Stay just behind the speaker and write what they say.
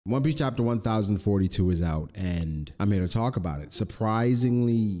One Piece chapter 1042 is out, and I'm here to talk about it.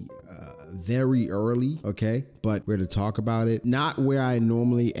 Surprisingly, very early, okay? But we're to talk about it. Not where I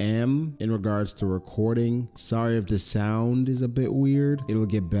normally am in regards to recording. Sorry if the sound is a bit weird. It'll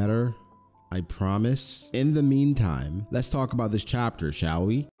get better, I promise. In the meantime, let's talk about this chapter, shall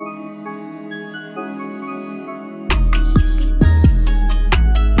we?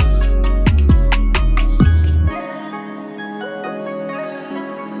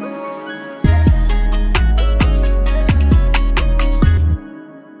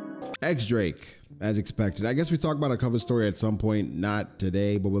 X Drake, as expected. I guess we talk about a cover story at some point, not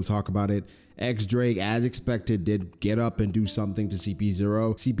today, but we'll talk about it. X Drake, as expected, did get up and do something to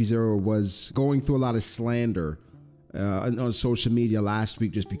CP0. CP0 was going through a lot of slander on social media last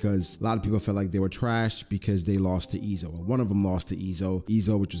week, just because a lot of people felt like they were trashed because they lost to Izo. Well, one of them lost to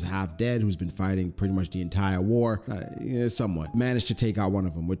Izo, which was half dead, who's been fighting pretty much the entire war. Somewhat managed to take out one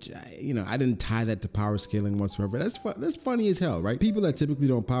of them, which I didn't tie that to power scaling whatsoever. That's funny as hell, right? People that typically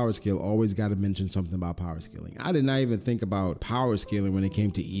don't power scale always got to mention something about power scaling. I did not even think about power scaling when it came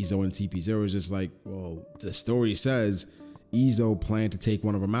to Izo and CP0. It was just like, well, the story says Izo planned to take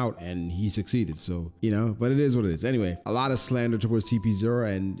one of them out and he succeeded. So, but it is what it is. Anyway, a lot of slander towards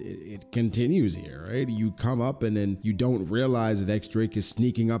CP0 and it continues here, right? You come up and then you don't realize that X Drake is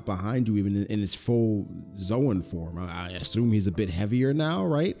sneaking up behind you even in his full Zoan form. I assume he's a bit heavier now,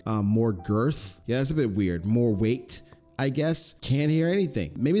 right? More girth. Yeah, that's a bit weird. More weight, I guess. Can't hear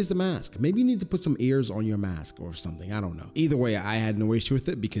anything. Maybe it's the mask. Maybe you need to put some ears on your mask or something. I don't know. Either way, I had no issue with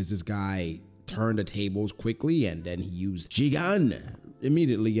it because this guy turned the tables quickly and then he used Shigan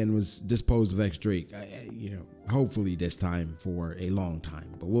immediately and was disposed of X Drake. Hopefully this time for a long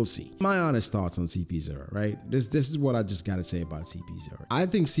time, but we'll see. My honest thoughts on CP0, right? This is what I just gotta say about CP0. I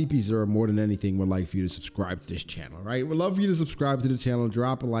think CP0 more than anything would like for you to subscribe to this channel, right? Would love for you to subscribe to the channel,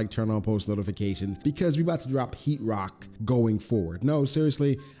 drop a like, turn on post notifications, because we're about to drop Heat Rock going forward. No,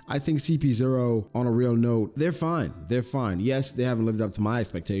 seriously, I think CP0, on a real note, they're fine. They're fine. Yes, they haven't lived up to my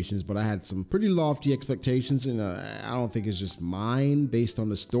expectations, but I had some pretty lofty expectations, and I don't think it's just mine based on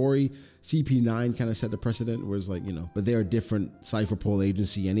the story. CP9 kind of set the precedent where it's like, but they're a different Cypher Pole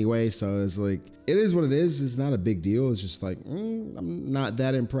agency anyway. So it's like, it is what it is. It's not a big deal. It's just like, I'm not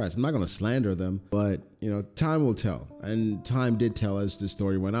that impressed. I'm not going to slander them, but time will tell. And time did tell as the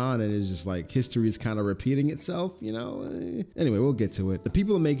story went on. And it's just like, history is kind of repeating itself, Anyway, we'll get to it. The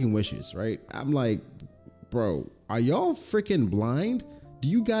people are making wishes, right? I'm like, bro, are y'all freaking blind? Do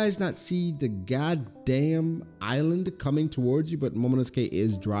you guys not see the goddamn island coming towards you? But Momonosuke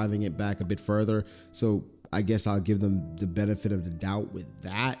is driving it back a bit further. So I guess I'll give them the benefit of the doubt with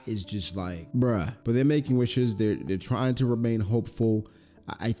that. It's just like, bruh. But they're making wishes. They're trying to remain hopeful.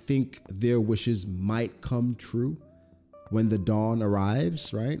 I think their wishes might come true when the dawn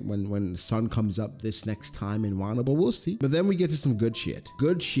arrives, right? When the sun comes up this next time in Wano, but we'll see. But then we get to some good shit.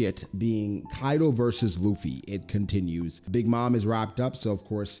 Good shit being Kaido versus Luffy. It continues. Big Mom is wrapped up, so of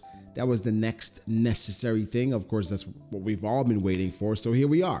course, that was the next necessary thing. Of course, that's what we've all been waiting for. So here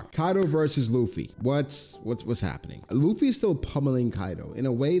we are. Kaido versus Luffy. What's happening? Luffy is still pummeling Kaido in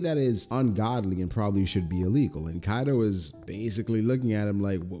a way that is ungodly and probably should be illegal. And Kaido is basically looking at him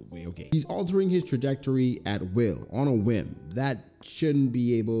like, wait, okay. He's altering his trajectory at will, on a whim. That shouldn't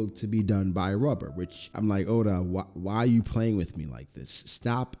be able to be done by rubber, which I'm like, Oda, why are you playing with me like this?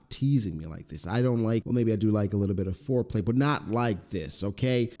 Stop teasing me like this. I don't like, well, maybe I do like a little bit of foreplay, but not like this,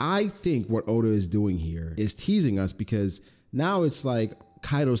 okay? I think what Oda is doing here is teasing us because now it's like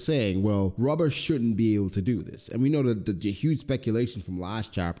Kaido saying, well, rubber shouldn't be able to do this. And we know that the huge speculation from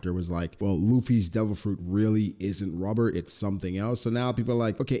last chapter was like, well, Luffy's devil fruit really isn't rubber, it's something else. So now people are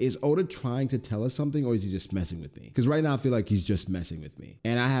like, okay, is Oda trying to tell us something or is he just messing with me? Because right now I feel like he's just messing with me.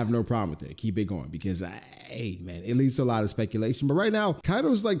 And I have no problem with it. Keep it going because, hey, man, it leads to a lot of speculation. But right now,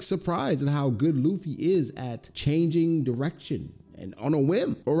 Kaido's like surprised at how good Luffy is at changing direction and on a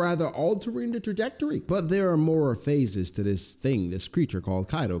whim, or rather altering the trajectory. But there are more phases to this creature called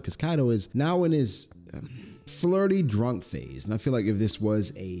Kaido, because Kaido is now in his flirty drunk phase. And I feel like if this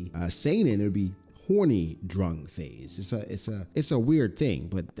was a seinen, it would be horny drunk phase. It's a weird thing,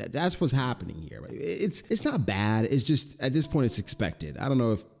 but that's what's happening here. It's not bad. It's just, at this point, it's expected. I don't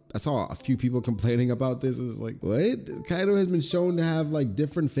know if I saw a few people complaining about this. It's like, what? Kaido has been shown to have like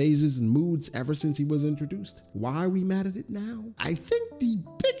different phases and moods ever since he was introduced. Why are we mad at it now? I think the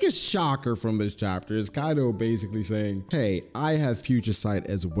biggest shocker from this chapter is Kaido basically saying, hey, I have future sight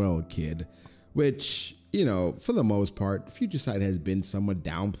as well, kid. Which, for the most part, future sight has been somewhat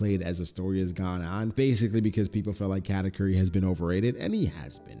downplayed as the story has gone on, basically because people felt like Katakuri has been overrated, and he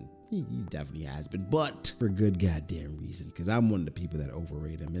has been. He definitely has been, but for good goddamn reason, because I'm one of the people that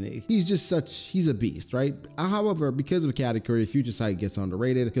overrate him, and he's a beast, right? However, because of category, Future Sight gets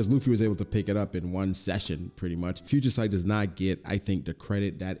underrated because Luffy was able to pick it up in one session, pretty much. Future Sight does not get, I think, the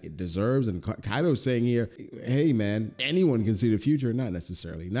credit that it deserves, and Kaido's saying here, hey man, anyone can see the future, not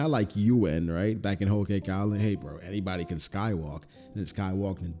necessarily. Not like UN, right? Back in Whole Cake Island, hey bro, anybody can skywalk, and then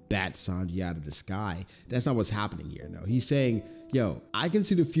skywalk and bat Sanji out of the sky. That's not what's happening here, no. He's saying, yo, I can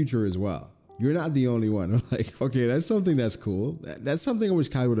see the future as well. You're not the only one. I'm like, okay, that's something that's cool. That's something I wish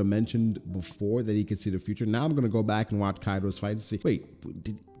Kaido would have mentioned before, that he could see the future. Now I'm going to go back and watch Kaido's fight to see, wait,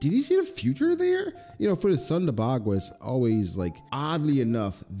 did he see the future there? You know, for his son, the Bagua is always, like, oddly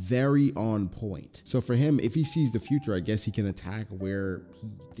enough, very on point. So for him, if he sees the future, I guess he can attack where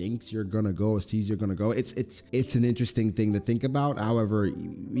he thinks you're going to go or sees you're going to go. It's an interesting thing to think about. However,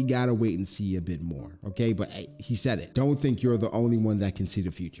 we got to wait and see a bit more, okay? But hey, he said it. Don't think you're the only one that can see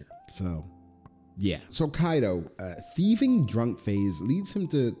the future. So... yeah. So Kaido, thieving drunk phase leads him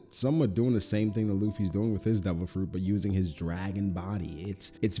to somewhat doing the same thing that Luffy's doing with his devil fruit, but using his dragon body.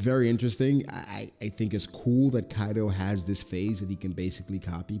 It's very interesting. I think it's cool that Kaido has this phase that he can basically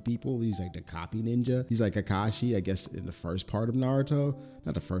copy people. He's like the copy ninja. He's like Kakashi, I guess, in the first part of Naruto.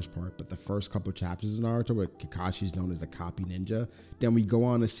 Not the first part, but the first couple chapters of Naruto, where Kakashi's known as the copy ninja. Then we go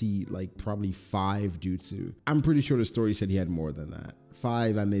on to see like probably 5 jutsu. I'm pretty sure the story said he had more than that.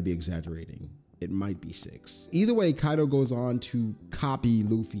 5, I may be exaggerating. It might be 6. Either way, Kaido goes on to copy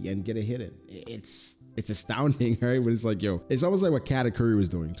Luffy and get a hit in. It's astounding, right? But it's like, yo, it's almost like what Katakuri was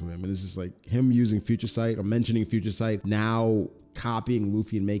doing to him. And it's just like him using Future Sight or mentioning Future Sight, now copying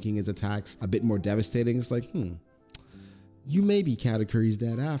Luffy and making his attacks a bit more devastating. It's like, you may be Katakuri's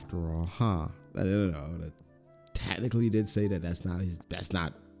dad after all, huh? I don't know. That technically did say that that's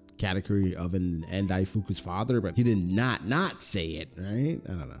not Katakuri of an Daifuku's father, but he did not say it, right?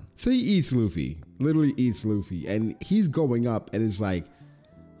 I don't know. So he eats Luffy, literally eats Luffy, and he's going up and it's like,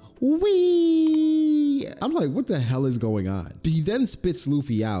 wee. I'm like, what the hell is going on? But he then spits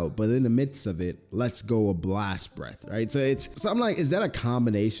Luffy out, but in the midst of it, lets go a blast breath, right? So I'm like, is that a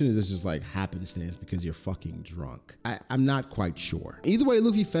combination? Is this just like happenstance because you're fucking drunk? I'm not quite sure. Either way,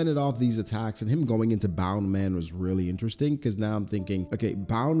 Luffy fended off these attacks, and him going into Bound Man was really interesting, because now I'm thinking, okay,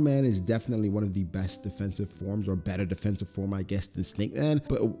 Bound Man is definitely one of the best defensive forms, or better defensive form, I guess, than Snake Man,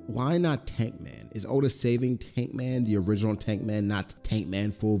 but why not Tank Man? Is Oda saving Tank Man, the original Tank Man, not Tank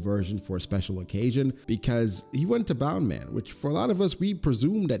Man full version for a special occasion? Because he went to Bound Man, which for a lot of us, we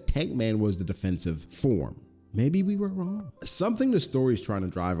presumed that Tank Man was the defensive form. Maybe we were wrong. Something the story's trying to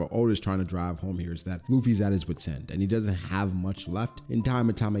drive, or Oda's trying to drive home here, is that Luffy's at his wit's end and he doesn't have much left. And time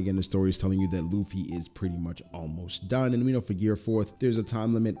and time again, the story's telling you that Luffy is pretty much almost done. And we know for Gear 4th, there's a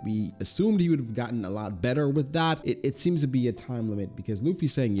time limit. We assumed he would have gotten a lot better with that. It seems to be a time limit because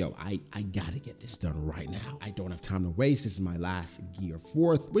Luffy's saying, yo, I gotta get this done right now. I don't have time to waste. This is my last Gear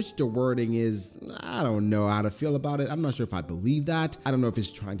 4th, which the wording is, I don't know how to feel about it. I'm not sure if I believe that. I don't know if it's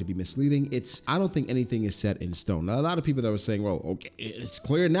trying to be misleading. I don't think anything is set in stone. Now, a lot of people that were saying, well, okay, it's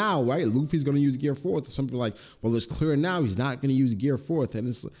clear now, right? Luffy's going to use Gear 4th. Some people are like, well, it's clear now he's not going to use Gear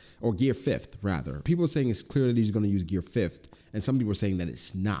 4th, or Gear 5th, rather. People are saying it's clear that he's going to use Gear 5th, and some people are saying that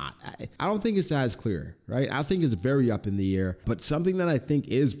it's not. I don't think it's as clear, right? I think it's very up in the air, but something that I think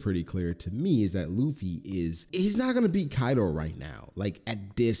is pretty clear to me is that Luffy he's not going to beat Kaido right now, like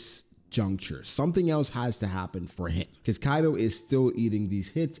at this juncture. Something else has to happen for him, because Kaido is still eating these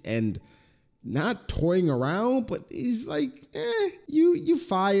hits and not toying around, but he's like, you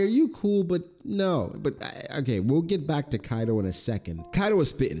fire, you cool, but no. But okay, we'll get back to Kaido in a second. Kaido was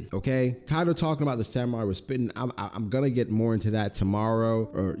spitting, okay? Kaido talking about the samurai was spitting. I'm gonna get more into that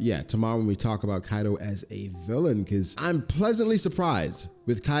tomorrow, tomorrow when we talk about Kaido as a villain, because I'm pleasantly surprised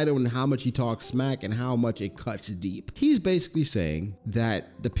with Kaido and how much he talks smack and how much it cuts deep. He's basically saying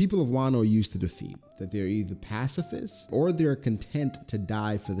that the people of Wano used to defeat, that they're either pacifists or they're content to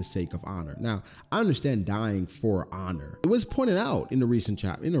die for the sake of honor. Now, I understand dying for honor. It was pointed out in a recent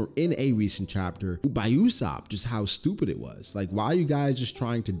chapter, by Usopp, just how stupid it was. Like, why are you guys just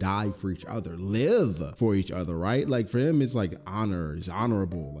trying to die for each other? Live for each other, right? Like, for him, it's like honor is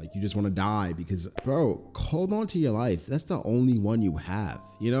honorable. Like, you just want to die because, bro, hold on to your life. That's the only one you have,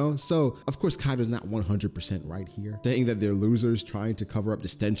 you know? So, of course, Kaido's not 100% right here. Saying that they're losers trying to cover up the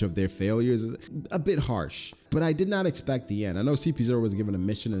stench of their failures is a bit harsh, but I did not expect the end. I know CP0 was given a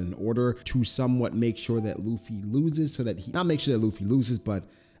mission and an order to somewhat make sure that Luffy loses, so that not make sure that Luffy loses, but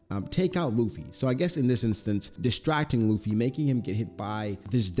take out Luffy. So I guess in this instance, distracting Luffy, making him get hit by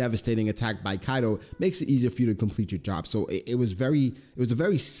this devastating attack by Kaido makes it easier for you to complete your job. So it was a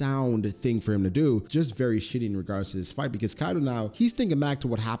very sound thing for him to do, just very shitty in regards to this fight, because Kaido now, he's thinking back to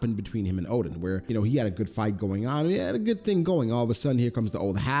what happened between him and Oden, where, you know, he had a good fight going on, he had a good thing going. All of a sudden, here comes the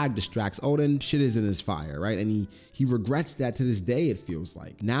old hag, distracts Oden, shit is in his fire, right? And he regrets that to this day, it feels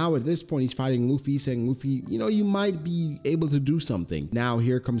like. Now at this point, he's fighting Luffy, saying, Luffy, you know, you might be able to do something. Now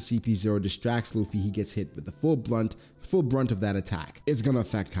here comes CP0, distracts Luffy, he gets hit with the full brunt of that attack. It's gonna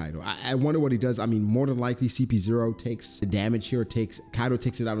affect Kaido. I wonder what he does. I mean, more than likely CP0 takes the damage here, Kaido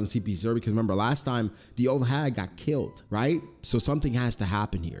takes it out on CP0, because remember last time the old hag got killed, right? So something has to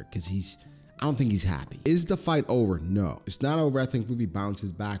happen here, because I don't think he's happy. Is the fight over? No, it's not over. I think Luffy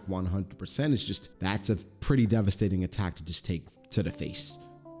bounces back 100%. It's just, that's a pretty devastating attack to just take to the face,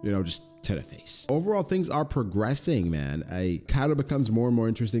 you know, just to the face. Overall, things are progressing, man. Kaido becomes more and more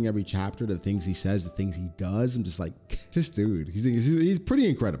interesting every chapter. The things he says, the things he does. I'm just like, this dude, he's pretty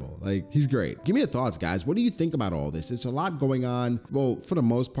incredible. Like, he's great. Give me your thoughts, guys. What do you think about all this? There's a lot going on. Well, for the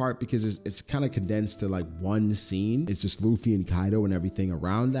most part, because it's kind of condensed to like one scene. It's just Luffy and Kaido and everything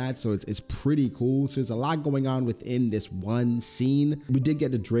around that. So it's pretty cool. So there's a lot going on within this one scene. We did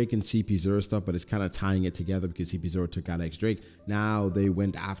get the Drake and CP0 stuff, but it's kind of tying it together because CP0 took out X Drake. Now they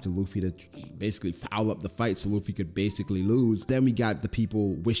went after Luffy to basically foul up the fight so Luffy could basically lose. Then we got the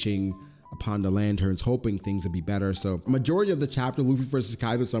people wishing upon the lanterns, hoping things would be better. So majority of the chapter, Luffy versus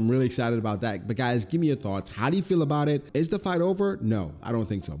Kaido, so I'm really excited about that. But guys, give me your thoughts. How do you feel about it? Is the fight over? No, I don't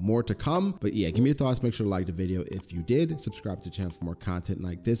think so. More to come. But yeah, give me your thoughts. Make sure to like the video if you did. Subscribe to the channel for more content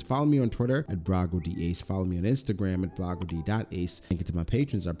like this. Follow me on Twitter at BragoDAce. Follow me on Instagram at BragoD.ace. Thank you to my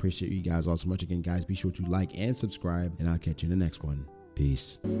patrons. I appreciate you guys all so much. Again, guys, be sure to like and subscribe, and I'll catch you in the next one.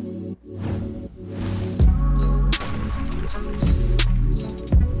 Peace.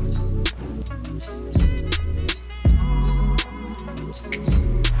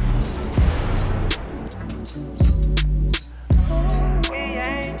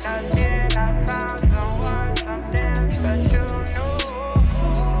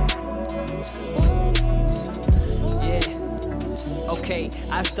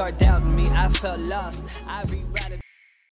 I start doubting me, I felt lost. I rewrite it.